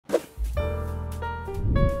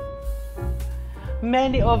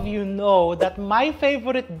Many of you know that my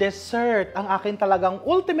favorite dessert, ang akin talagang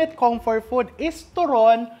ultimate comfort food, is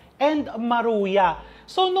turon and maruya.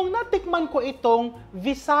 So, nung natikman ko itong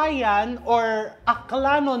Visayan or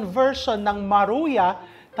Aklanon version ng maruya,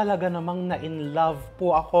 talaga namang na-in-love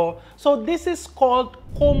po ako. So, this is called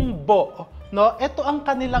Kumbo. No? Ito ang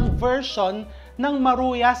kanilang version ng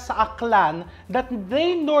maruya sa Aklan that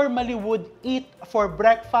they normally would eat for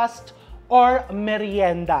breakfast or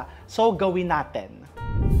merienda. So, gawin natin.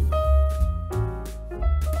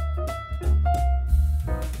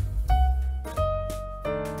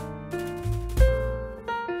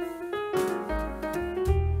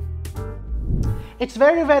 It's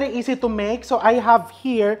very, very easy to make. So, I have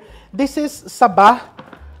here, this is saba.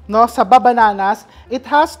 No, saba bananas, it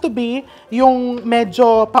has to be yung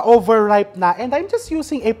medyo pa-overripe na. And I'm just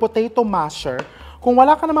using a potato masher. Kung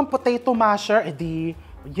wala ka naman potato masher, edi,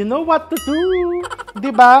 you know what to do,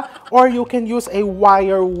 diba? Or you can use a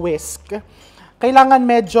wire whisk. Kailangan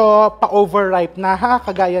medyo pa-overripe na, ha?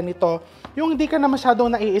 Kagaya nito. Yung hindi ka na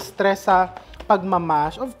masyadong nai-stress sa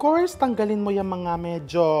pagmamash. Of course, tanggalin mo yung mga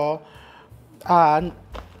medyo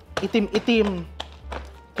itim-itim.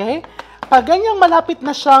 Okay? Pag ganyang malapit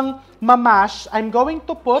na siyang mamash, I'm going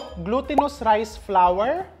to put glutinous rice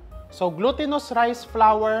flour. So, glutinous rice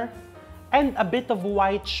flour and a bit of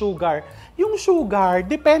white sugar. Yung sugar,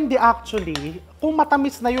 depende actually. Kung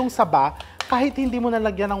matamis na yung saba, kahit hindi mo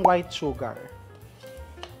nalagyan ng white sugar.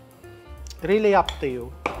 Really up to you.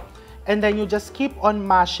 And then you just keep on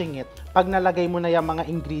mashing it pag nalagay mo na yung mga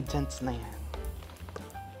ingredients na yan.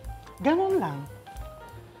 Ganon lang.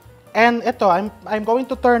 And ito, I'm going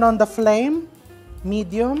to turn on the flame,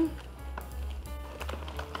 medium.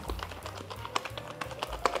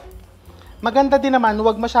 Maganda din naman,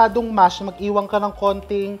 huwag masyadong mash, mag-iwan ka ng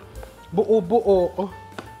konting buo-buo.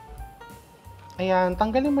 Ayan,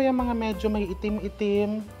 tanggalin mo yung mga medyo may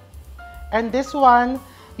itim-itim. And this one,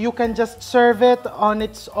 you can just serve it on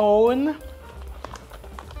its own.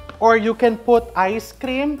 Or you can put ice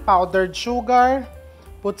cream, powdered sugar,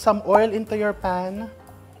 put some oil into your pan.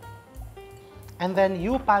 And then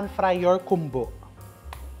you pan fry your kumbo.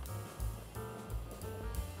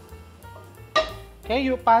 Okay,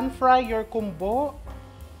 you pan fry your kumbo.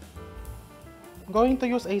 I'm going to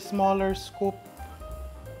use a smaller scoop.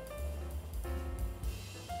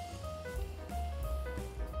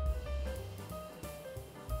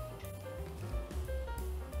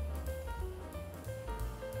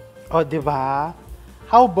 Oh, diba?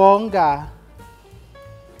 How bongga!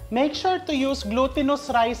 Make sure to use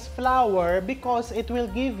glutinous rice flour because it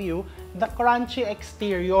will give you the crunchy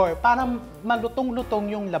exterior para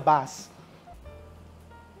malutong-lutong yung labas.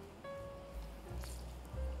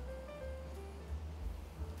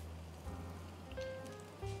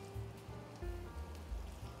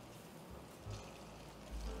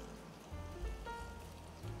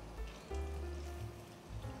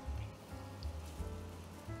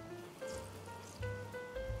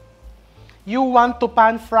 You want to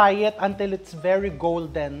pan fry it until it's very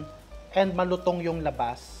golden and malutong yung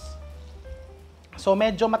labas. So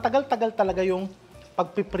medyo matagal-tagal talaga yung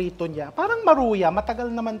pagpiprito niya. Parang maruya, matagal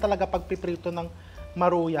naman talaga pagpiprito ng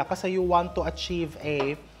maruya kasi you want to achieve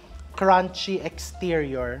a crunchy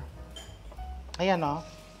exterior. Ayan o,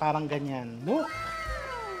 parang ganyan.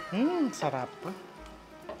 Sarap.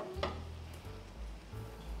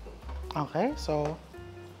 Okay, so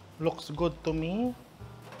looks good to me.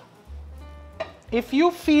 If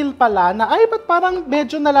you feel pala na, ay, ba't parang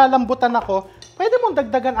medyo nalalambutan ako, pwede mong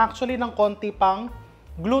dagdagan actually ng konti pang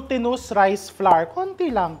glutinous rice flour.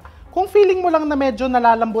 Konti lang. Kung feeling mo lang na medyo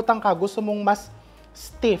nalalambutan ka, gusto mong mas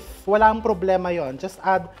stiff, walang problema yon. Just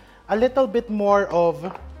add a little bit more of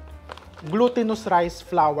glutinous rice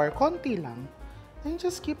flour. Konti lang. And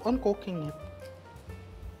just keep on cooking it.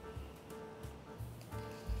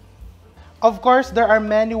 Of course, there are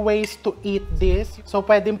many ways to eat this. So,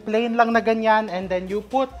 pwedeng plain lang na ganyan and then you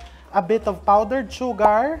put a bit of powdered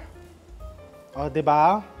sugar. O,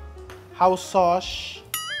 diba? House sauce.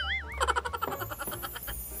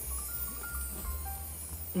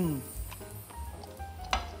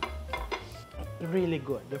 Really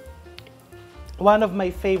good. One of my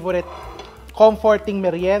favorite comforting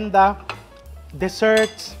merienda,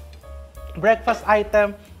 desserts, breakfast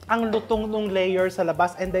item, ang lutong nung layer sa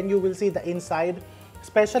labas and then you will see the inside,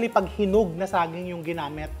 especially pag hinog na saging yung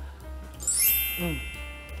ginamit.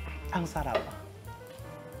 Ang sarap.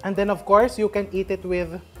 And then of course, you can eat it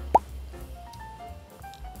with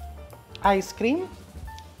ice cream.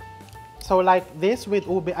 So like this with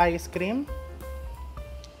ube ice cream.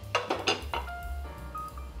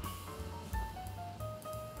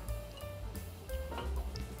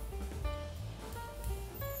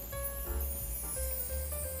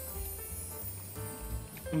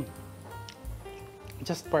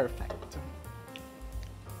 Just perfect.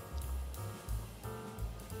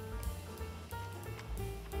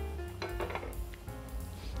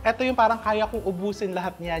 Ito yung parang kaya kong ubusin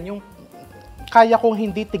lahat niyan. Yung kaya kong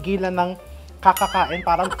hindi tigilan ng kakakain.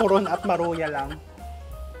 Parang turon at maruya lang.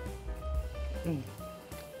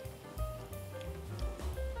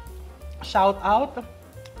 Shout out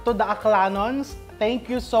to the Aklanons. Thank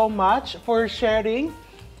you so much for sharing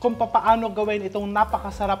kung paano gawin itong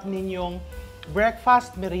napakasarap ninyong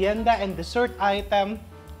breakfast, merienda, and dessert item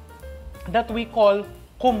that we call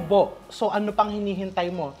Kumbo. So ano pang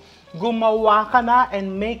hinihintay mo? Gumawa ka na and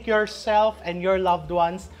make yourself and your loved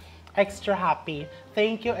ones extra happy.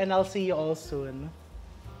 Thank you and I'll see you all soon.